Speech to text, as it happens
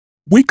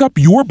Wake up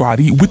your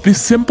body with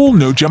this simple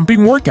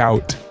no-jumping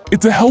workout.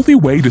 It's a healthy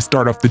way to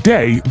start off the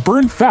day,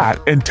 burn fat,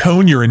 and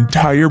tone your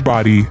entire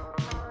body.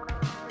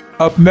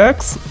 Up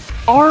next,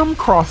 arm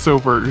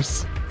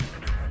crossovers.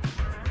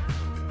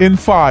 In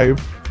 5,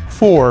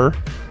 4,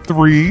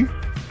 3,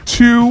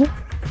 2,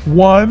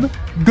 1,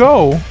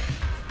 go!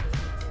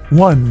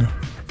 1,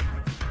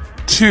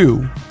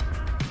 2,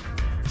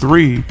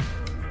 3,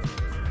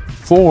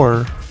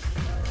 4,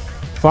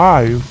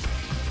 5,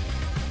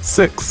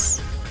 6,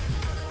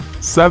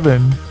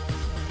 7,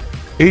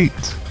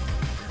 8,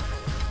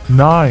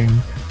 9,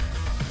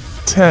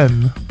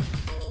 10,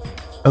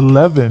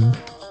 11,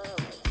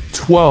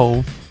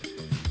 12,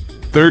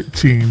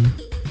 13,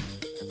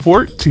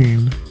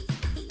 14,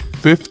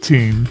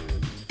 15,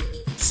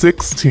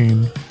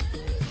 16,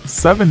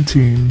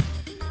 17,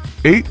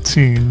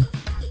 18,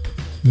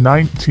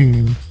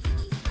 19,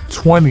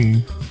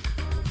 20,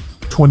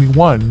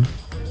 21,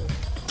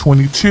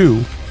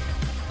 22.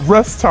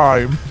 Rest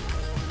time.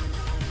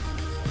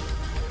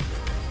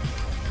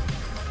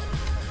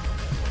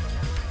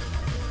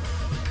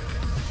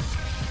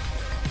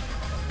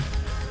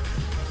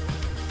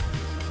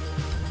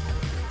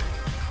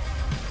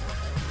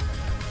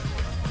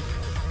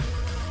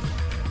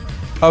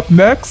 Up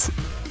next,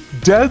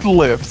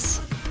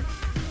 deadlifts.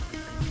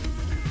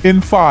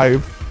 In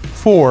 5,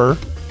 4,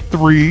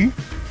 3,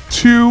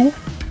 2,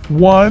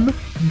 1,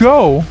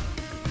 go!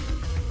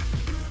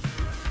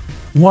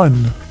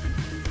 1,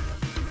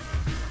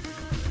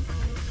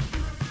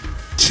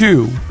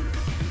 2,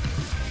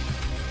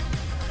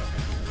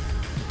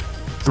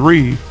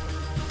 3,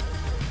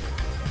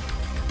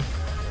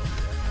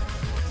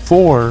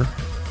 4,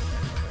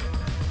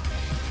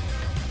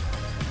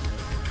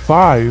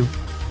 5,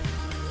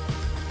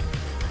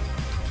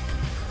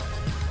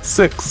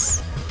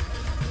 6,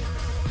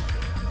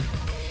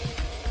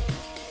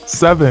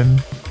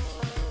 7,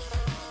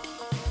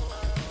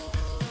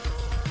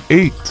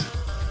 8,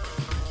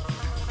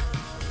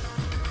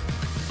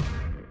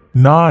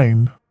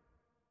 9,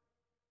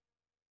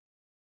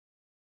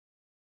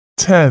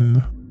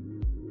 10,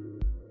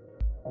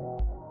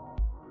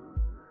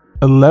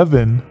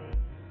 11,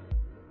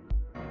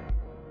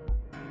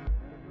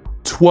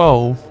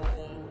 12,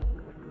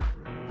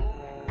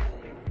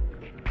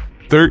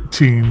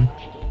 13,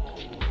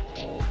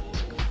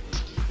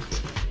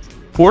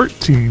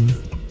 14,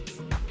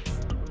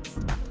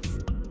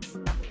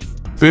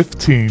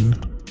 15,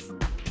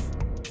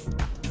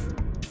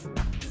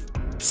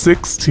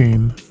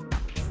 16,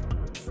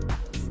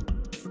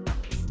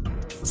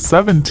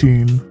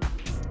 17,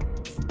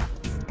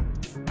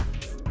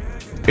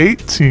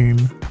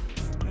 18.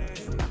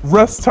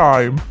 Rest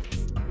time.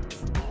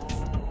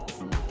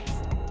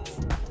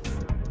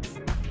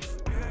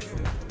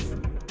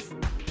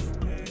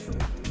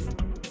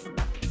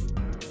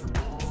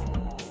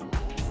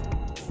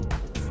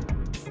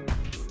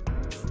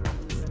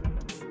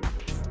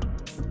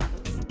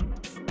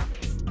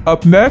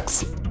 Up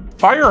next,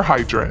 fire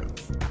hydrant.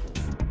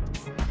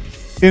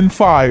 In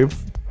 5,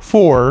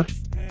 4,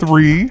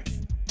 3,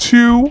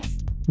 2,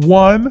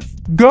 1,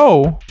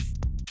 go!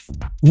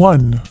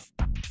 1,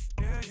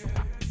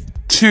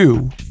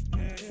 2,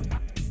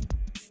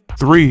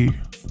 3,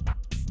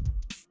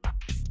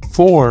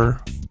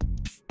 4,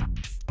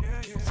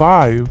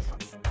 5,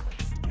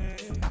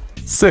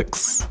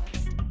 6,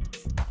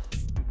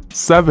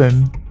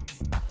 7,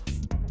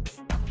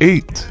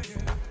 8,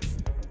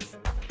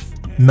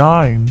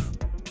 9,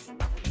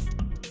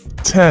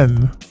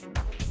 10,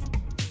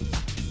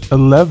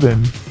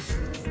 11,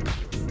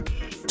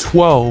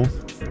 12,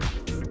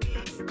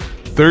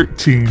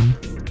 13,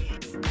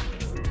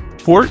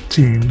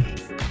 14,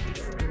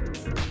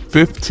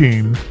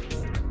 15,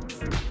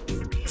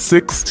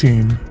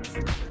 16.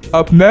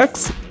 Up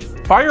next,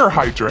 fire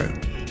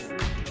hydrant.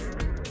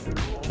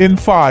 In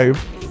 5,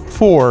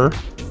 4,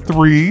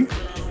 3,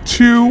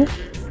 2,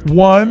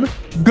 1,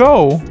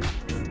 go!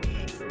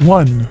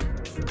 1,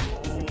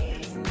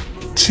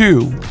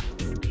 2,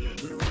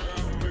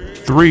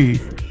 3,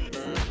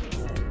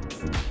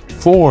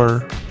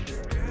 4,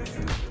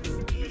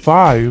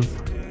 5,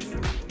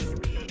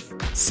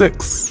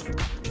 6,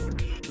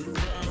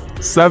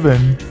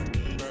 7,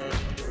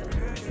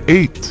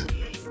 8,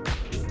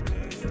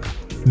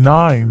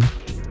 9,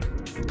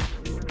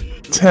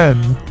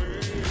 10,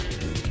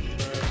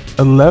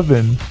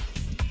 11,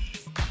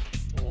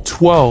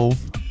 12,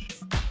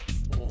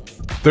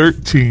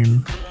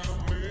 13,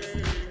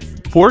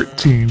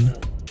 14,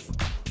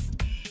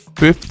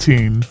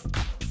 15,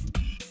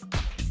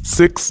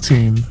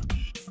 16.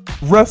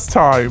 Rest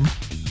time.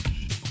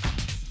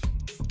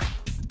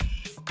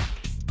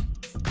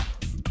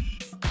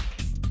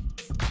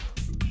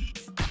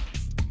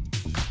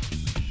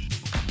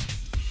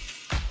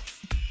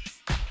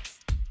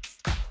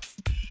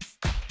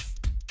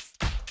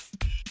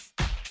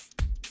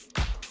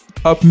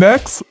 Up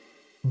next,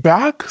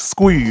 back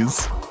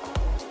squeeze.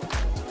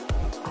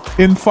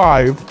 In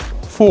 5,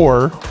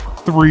 4,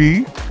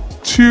 3,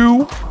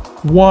 2,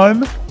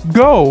 1,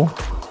 go!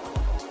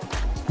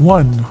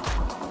 1,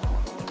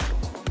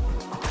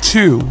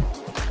 2,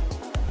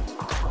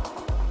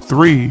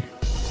 3,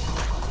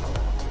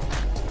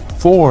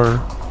 4,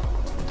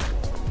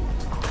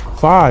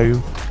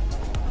 5,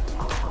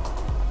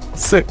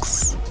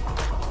 6,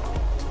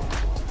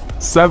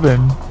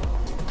 7,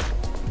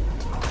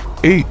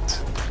 8,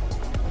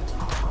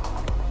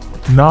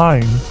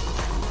 9,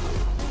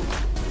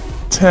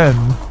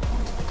 10,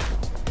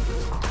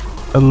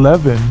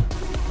 11,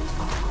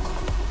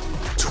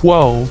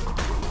 12,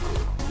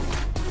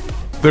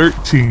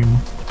 13,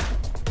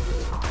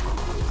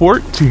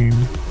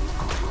 14,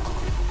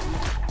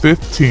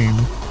 15,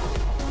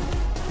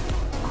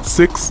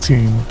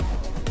 16.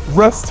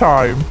 Rest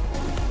time.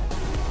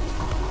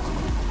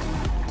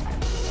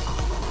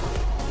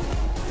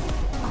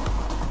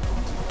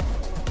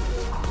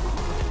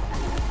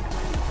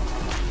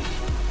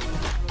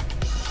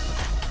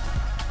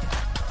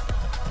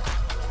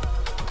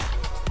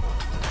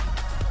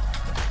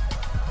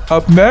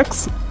 Up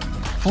next,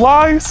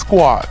 fly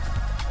squat.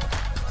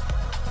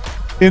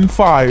 In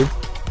 5,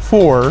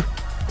 4,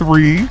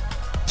 3,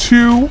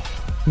 2,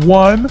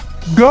 1,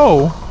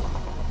 go.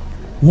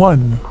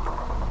 1,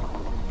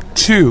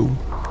 2,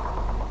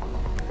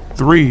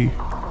 3,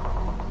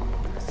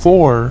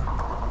 4,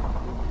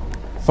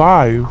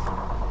 5,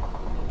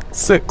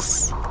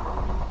 6,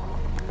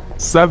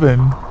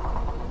 7,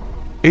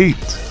 8,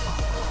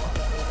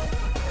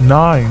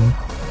 9,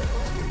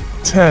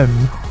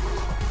 10,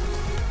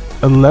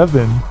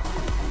 11,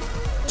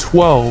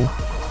 12,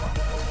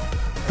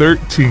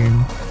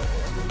 13,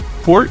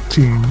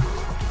 14,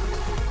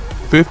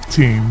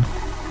 15,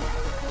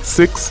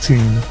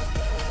 16.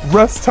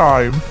 Rest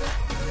time.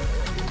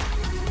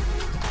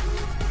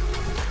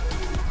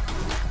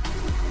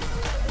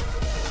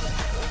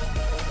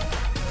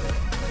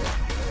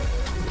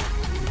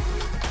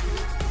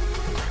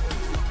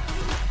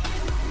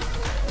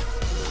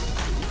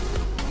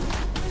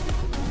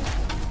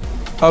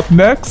 Up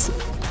next,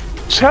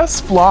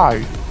 chest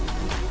fly.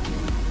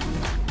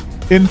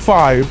 In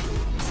 5,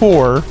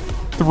 4,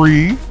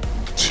 3,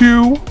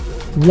 2,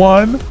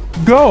 1,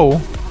 go.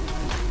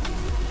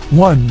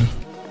 1,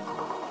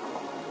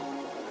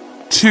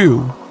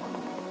 2,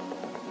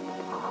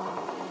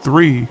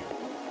 3,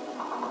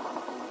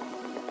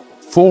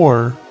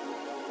 4,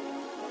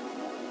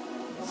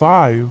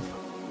 5,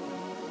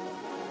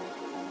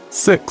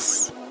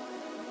 6,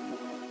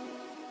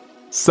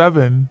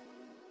 7,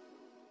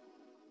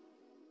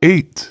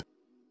 8,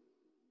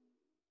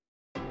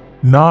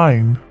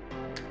 9,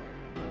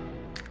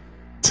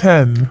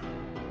 10,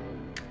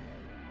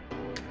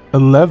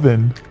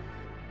 11,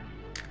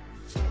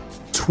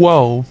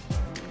 12,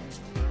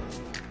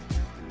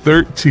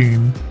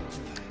 13,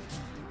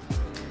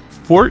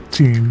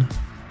 14,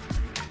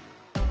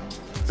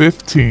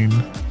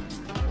 15,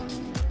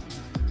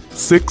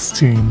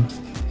 16,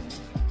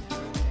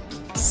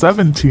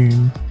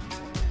 17,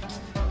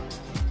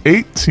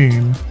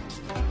 18.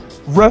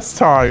 Rest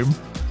time.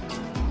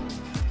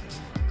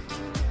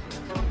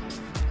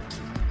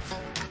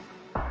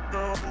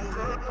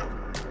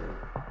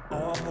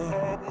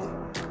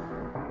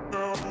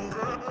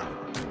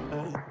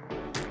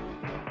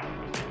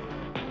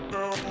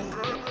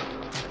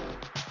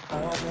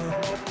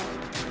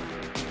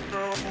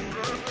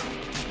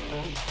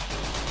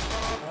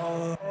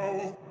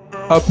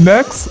 Up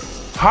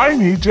next, high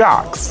knee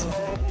jacks.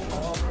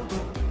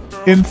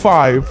 In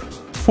 5,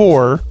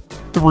 4,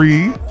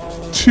 3,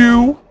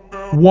 2,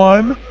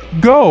 1,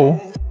 go.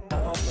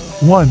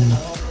 1,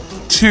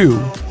 2,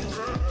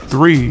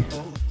 3,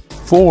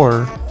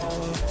 4,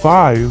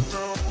 5,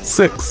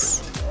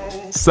 6,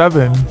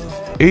 7,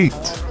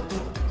 8,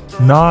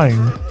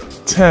 9,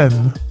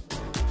 10,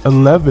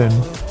 11,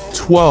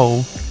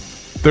 12,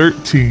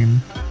 13,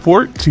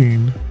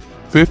 14,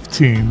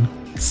 15,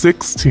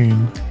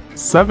 16,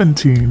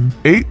 17,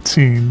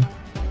 18,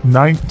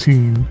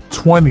 19,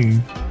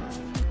 20.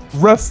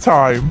 Rest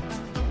time.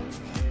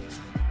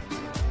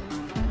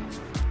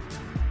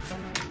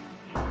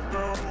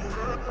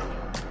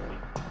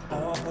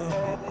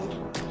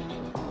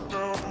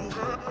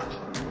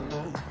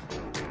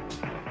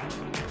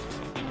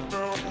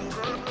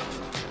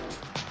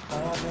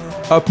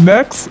 Up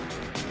next,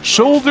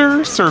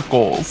 shoulder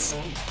circles.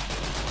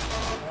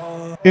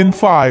 In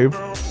 5,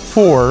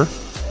 4,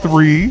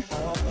 3,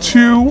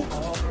 2,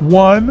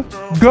 1,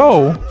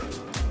 go.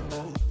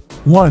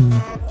 1,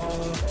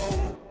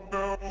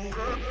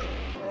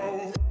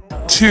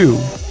 2,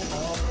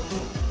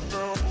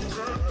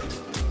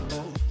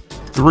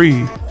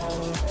 3,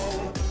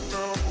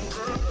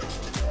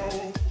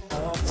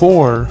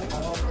 4,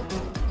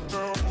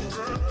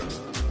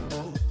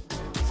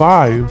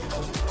 5,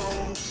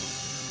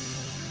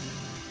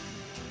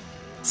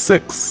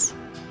 6,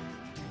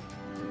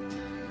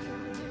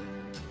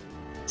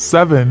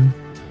 7,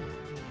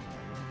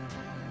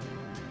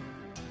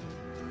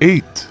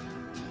 8.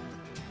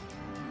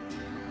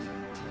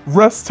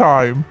 Rest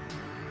time.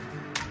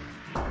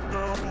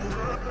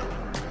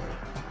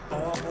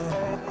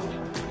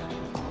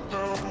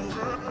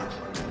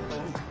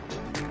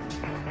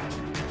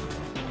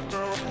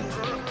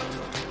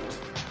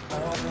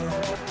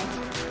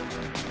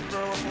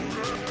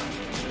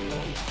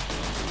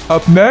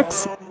 Up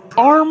next,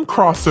 arm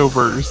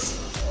crossovers.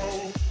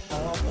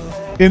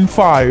 In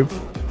 5,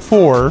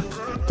 4,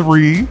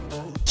 3,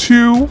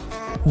 2,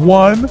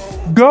 1,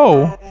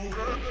 go.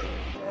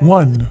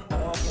 1,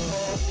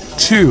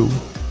 2,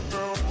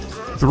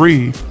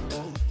 3,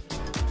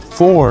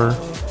 4,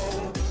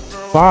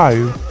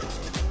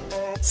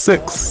 5,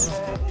 6,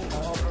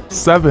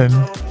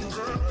 7,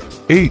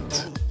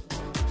 8,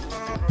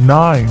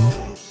 9,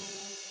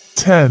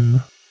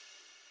 10,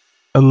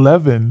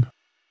 11,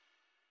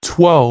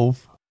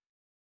 12,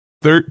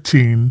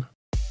 13,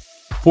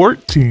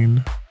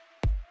 14,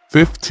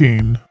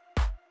 15,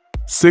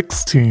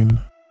 16,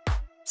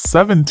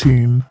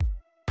 17,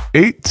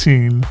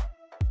 18.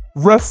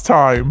 Rest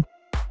time.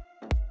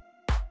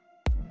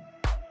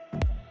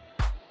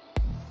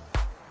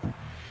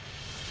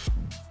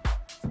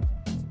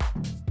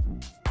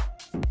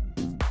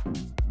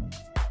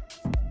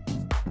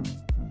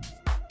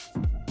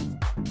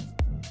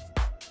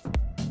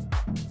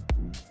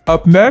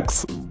 Up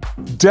next,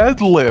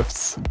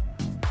 deadlifts.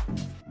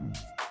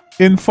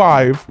 In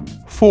 5,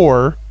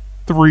 4,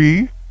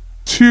 3,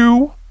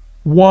 2,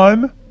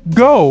 1,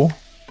 go.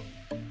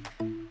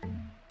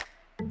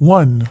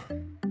 1,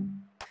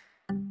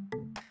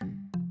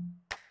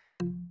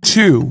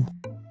 2,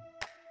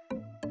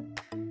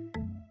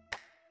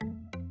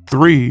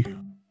 3,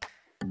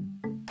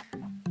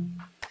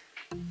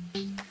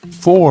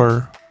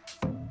 4,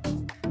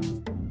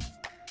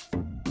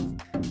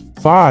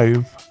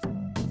 5,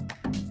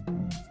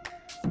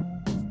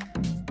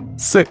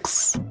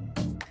 6,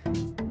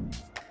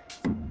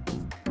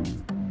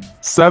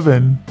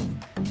 7,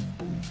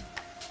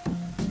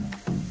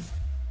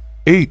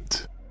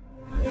 8,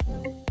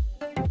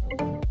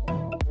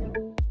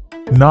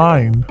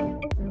 9,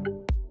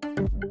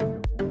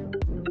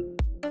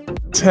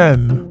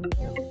 10,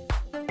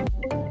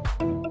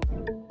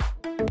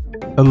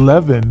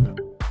 11,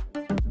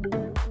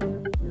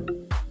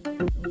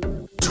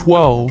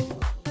 12,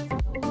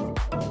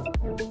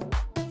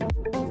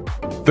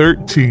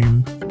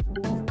 13,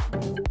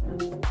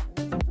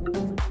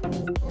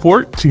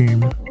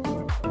 14,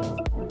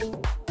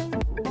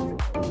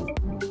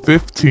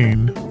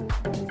 15,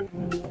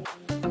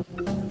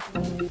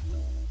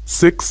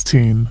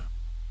 16,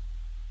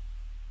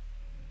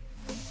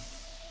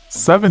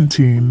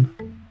 17,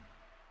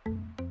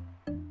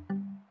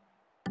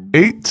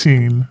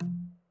 18.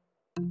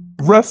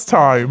 Rest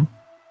time.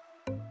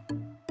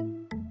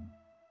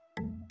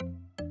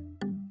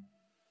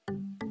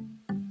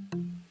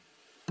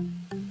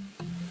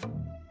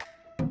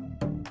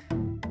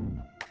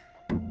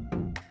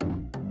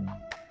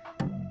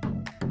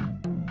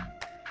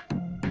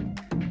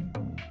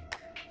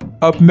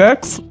 Up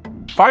next,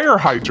 fire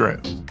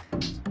hydrant.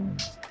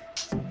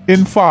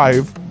 In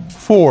 5,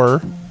 4,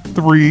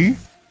 3,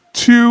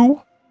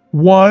 2,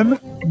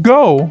 1,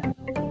 go.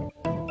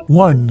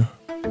 1,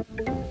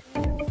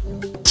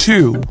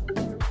 2,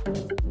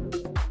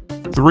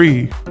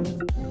 3,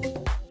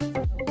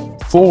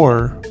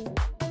 4,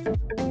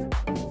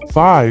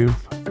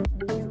 5,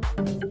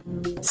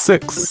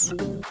 6,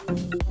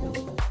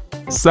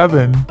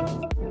 7,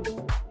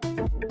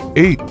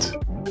 8,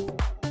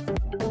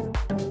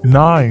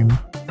 9,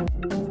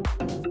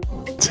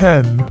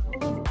 10,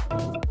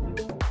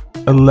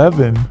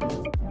 11,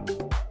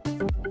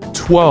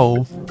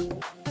 12,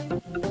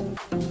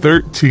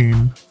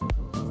 13,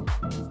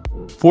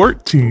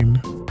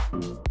 14,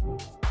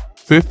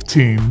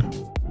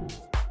 15,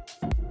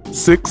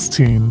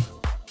 16.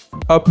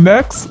 Up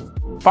next,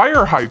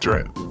 fire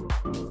hydrant.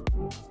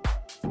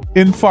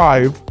 In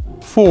 5,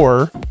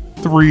 4,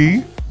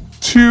 3,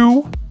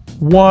 2,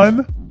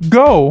 1,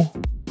 go.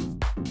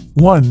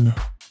 1,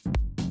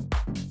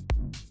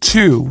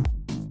 2,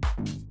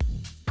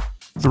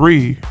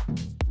 3,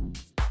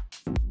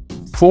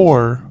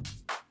 4,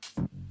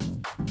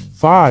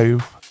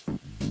 5,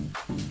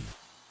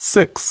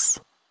 6,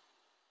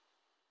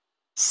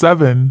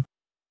 7,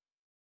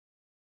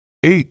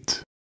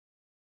 8,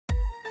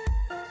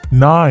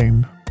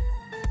 9,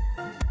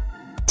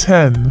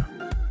 10,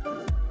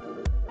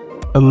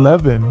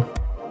 11,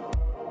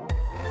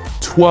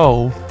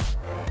 12,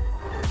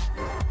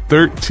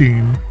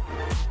 13,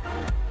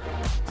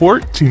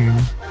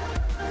 14,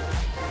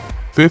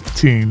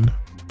 15,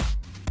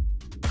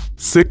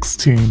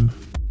 16.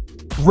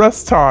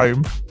 Rest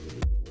time.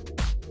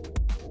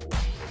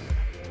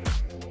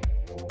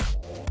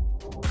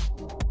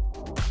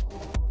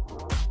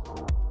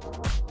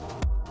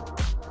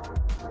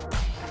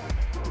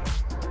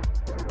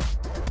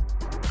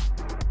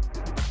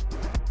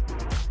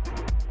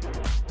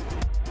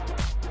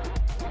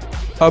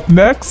 Up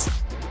next,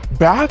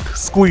 back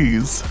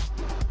squeeze.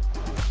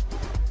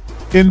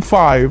 In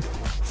 5,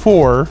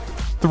 4,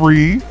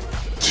 3,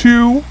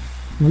 2,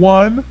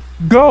 1,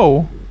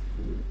 go.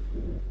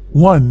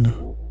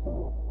 1,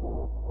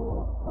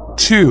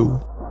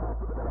 2,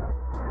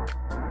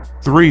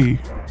 3,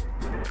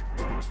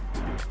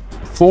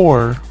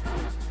 4,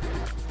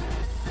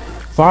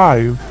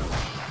 5,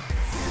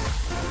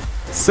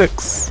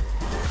 6,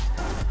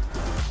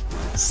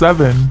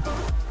 7,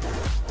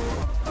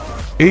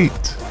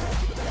 8,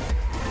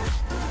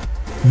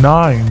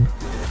 9,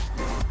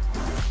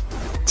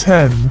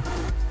 10,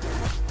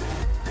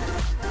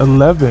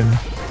 11,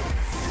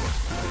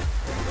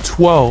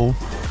 12,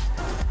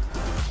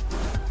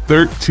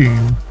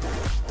 13,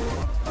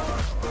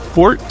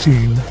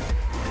 14,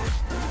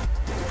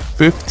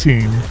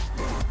 15,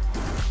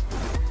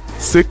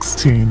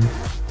 16.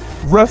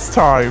 Rest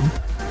time.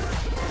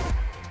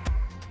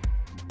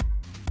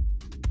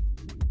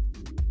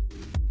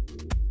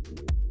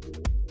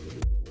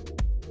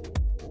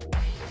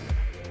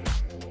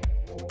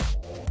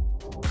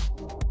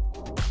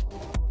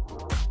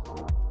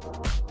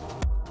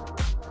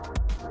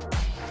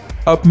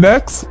 Up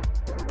next,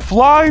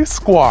 fly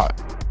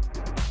squat.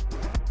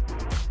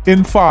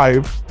 In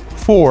 5,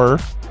 4,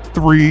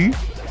 3,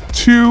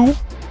 2,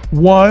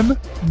 1,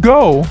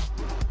 go.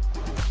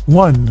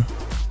 1,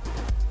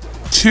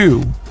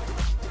 2,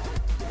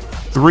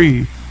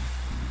 3,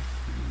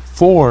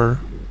 4,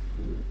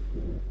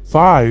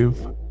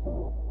 5,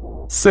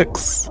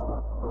 6,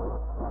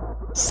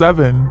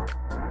 7,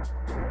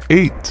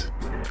 8,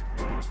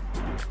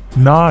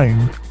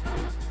 9,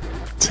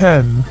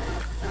 10,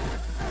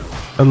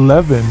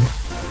 11,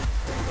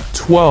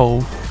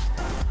 12,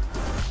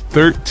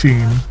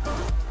 13,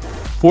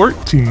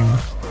 14,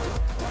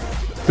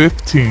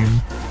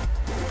 15,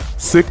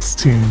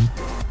 16.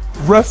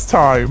 Rest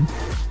time.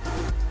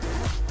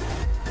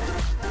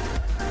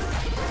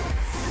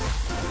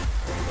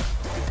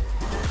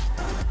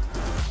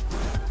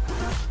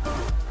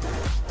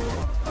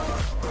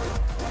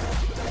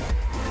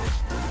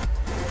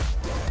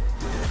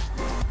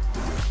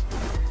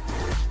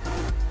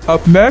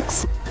 Up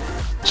next,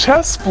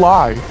 chest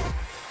fly.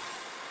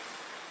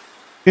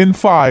 In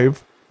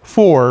 5,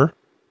 4,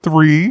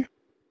 3,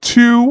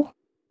 2,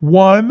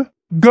 1,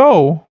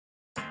 go.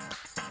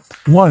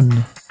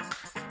 1,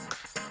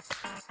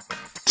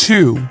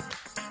 2,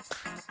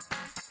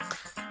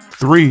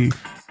 3,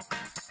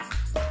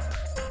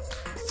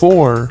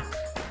 4,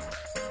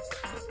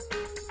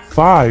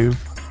 5,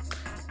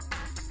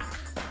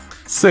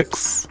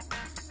 6,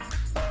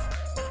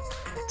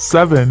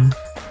 7,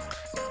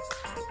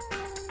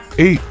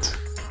 8,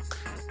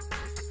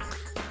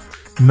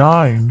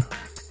 9,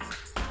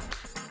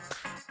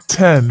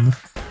 10,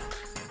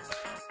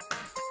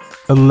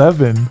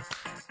 11,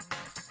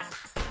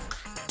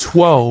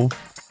 12,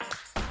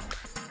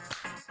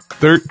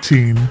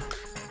 13,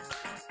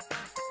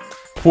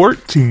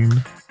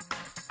 14,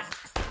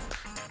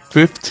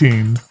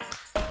 15,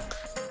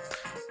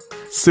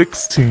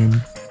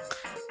 16,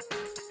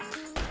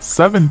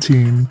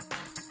 17,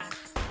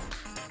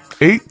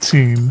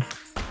 18.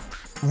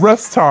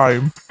 Rest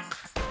time.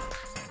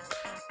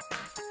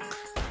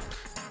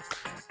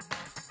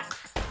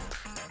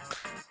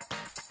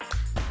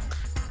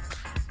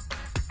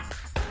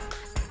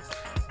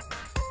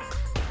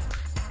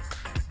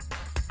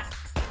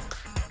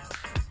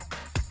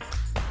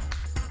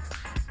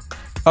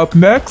 Up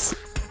next,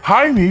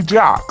 high knee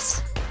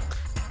jacks.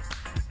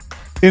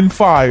 In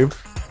 5,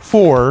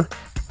 4,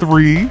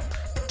 3,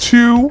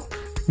 2,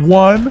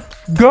 1,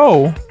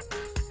 go.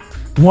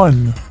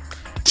 1,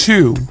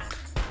 2,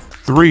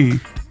 3,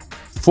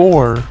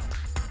 4,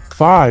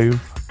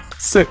 5,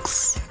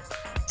 6,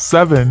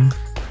 7,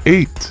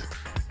 8,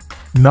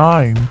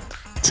 9,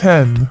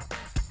 10,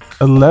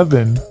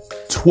 11,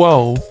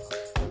 12,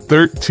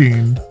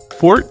 13,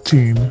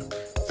 14,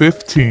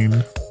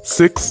 15,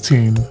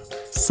 16,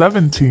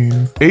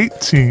 17,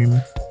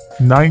 18,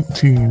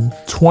 19,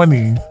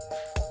 20.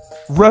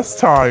 Rest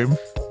time.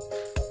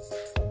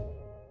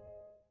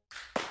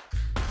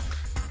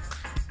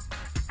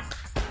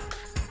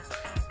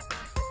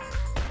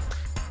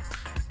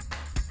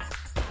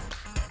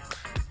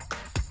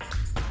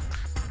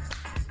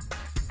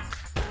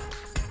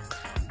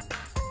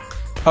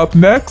 Up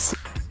next,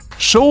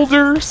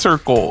 shoulder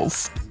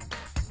circles.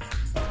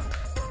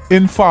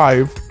 In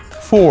 5,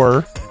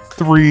 4,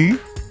 3,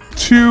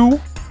 2,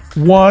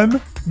 1,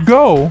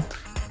 go.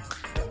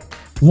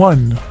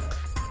 1,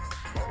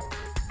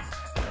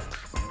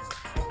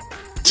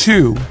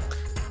 2,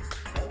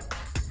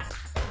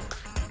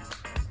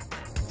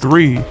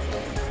 3,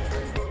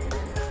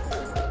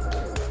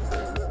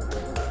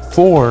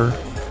 4,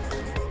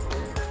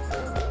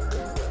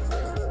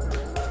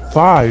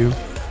 5,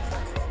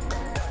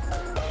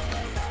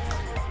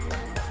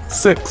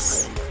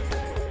 6,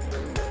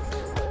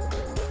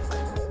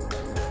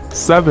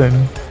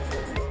 7,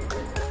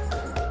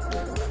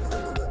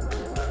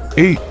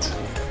 8.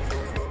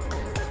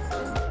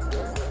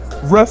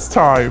 Rest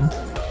time.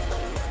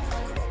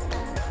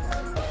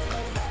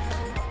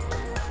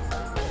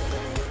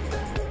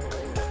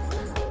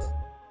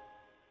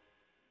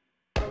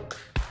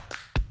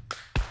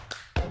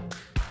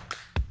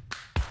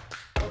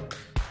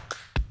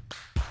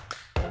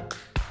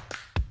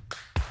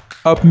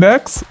 Up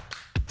next,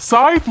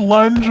 side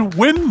lunge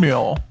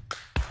windmill.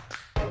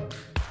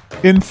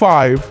 In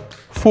 5,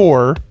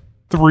 4,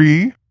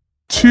 3,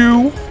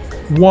 2,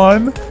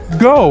 1,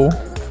 go.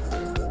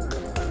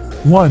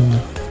 1,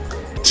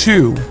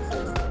 2,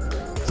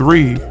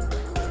 3,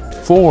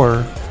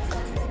 4,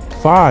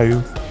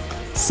 5,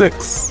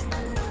 6,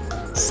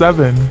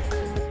 7,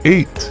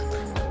 8,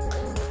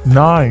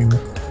 9,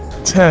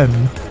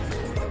 10,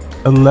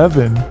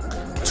 11,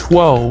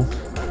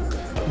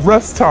 12.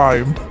 Rest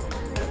time.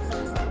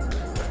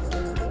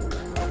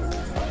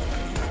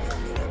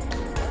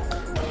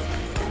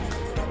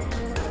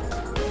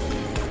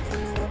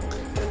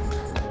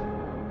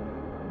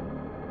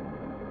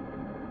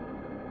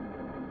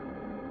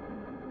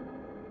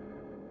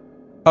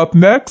 Up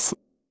next,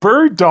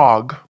 bird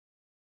dog.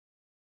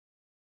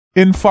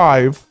 In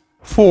 5,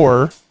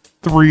 4,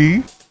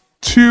 3,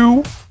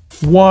 2,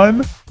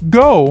 1,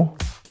 go.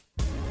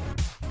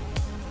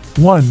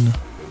 1,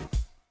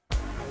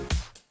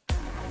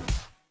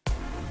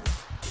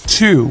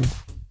 2,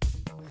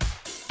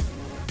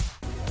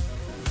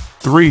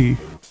 3,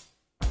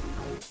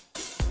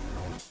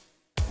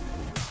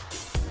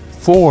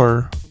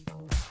 4,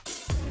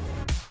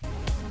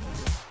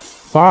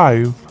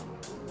 5,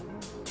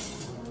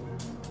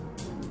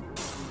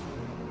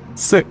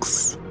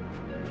 6,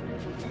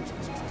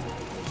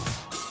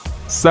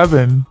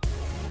 7,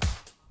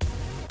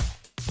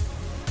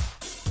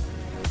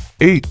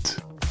 8,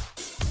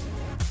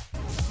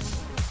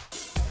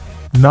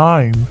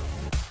 9,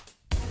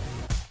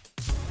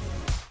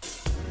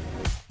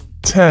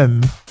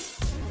 10.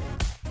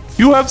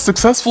 You have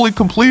successfully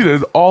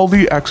completed all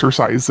the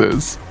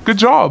exercises. Good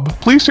job!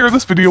 Please share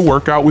this video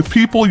workout with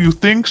people you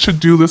think should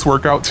do this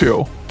workout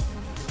too.